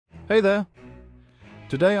Hey there!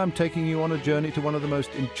 Today I'm taking you on a journey to one of the most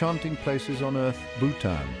enchanting places on Earth,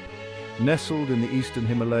 Bhutan. Nestled in the eastern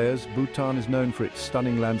Himalayas, Bhutan is known for its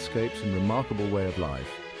stunning landscapes and remarkable way of life.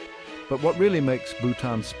 But what really makes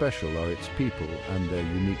Bhutan special are its people and their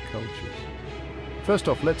unique cultures. First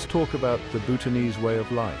off, let's talk about the Bhutanese way of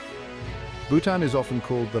life. Bhutan is often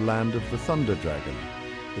called the land of the thunder dragon.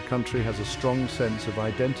 The country has a strong sense of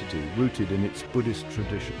identity rooted in its Buddhist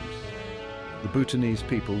traditions. The Bhutanese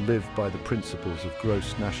people live by the principles of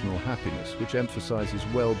gross national happiness, which emphasizes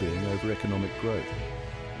well-being over economic growth.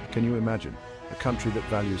 Can you imagine a country that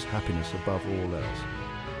values happiness above all else?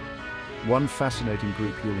 One fascinating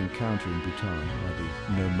group you'll encounter in Bhutan are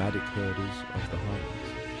the nomadic herders of the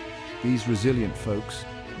highlands. These resilient folks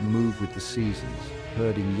move with the seasons,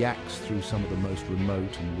 herding yaks through some of the most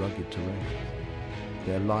remote and rugged terrain.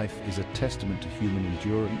 Their life is a testament to human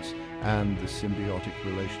endurance and the symbiotic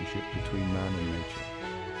relationship between man and nature.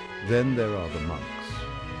 Then there are the monks.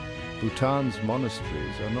 Bhutan's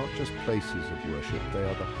monasteries are not just places of worship, they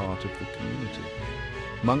are the heart of the community.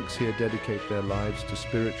 Monks here dedicate their lives to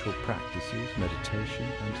spiritual practices, meditation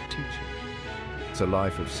and teaching. It's a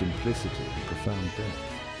life of simplicity and profound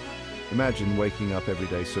depth. Imagine waking up every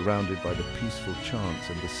day surrounded by the peaceful chants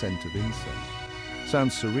and the scent of incense.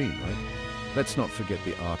 Sounds serene, right? Let's not forget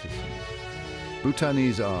the artisans.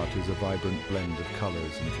 Bhutanese art is a vibrant blend of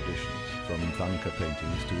colors and traditions. From thangka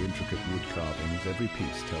paintings to intricate wood carvings, every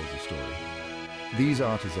piece tells a story. These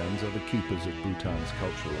artisans are the keepers of Bhutan's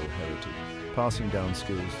cultural heritage, passing down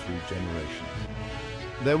skills through generations.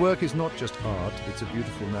 Their work is not just art, it's a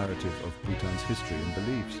beautiful narrative of Bhutan's history and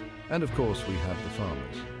beliefs. And of course we have the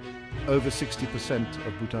farmers. Over 60%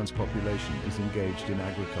 of Bhutan's population is engaged in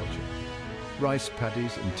agriculture. Rice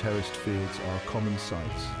paddies and terraced fields are common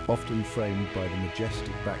sights, often framed by the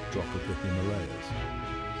majestic backdrop of the Himalayas.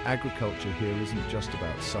 Agriculture here isn't just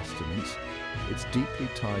about sustenance, it's deeply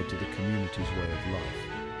tied to the community's way of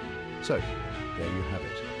life. So, there you have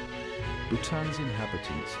it. Bhutan's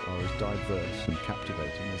inhabitants are as diverse and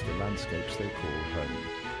captivating as the landscapes they call home.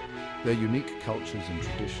 Their unique cultures and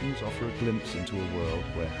traditions offer a glimpse into a world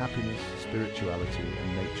where happiness, spirituality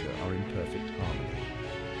and nature are in perfect harmony.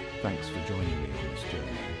 Thanks for joining me on this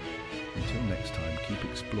journey. Until next time, keep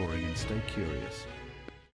exploring and stay curious.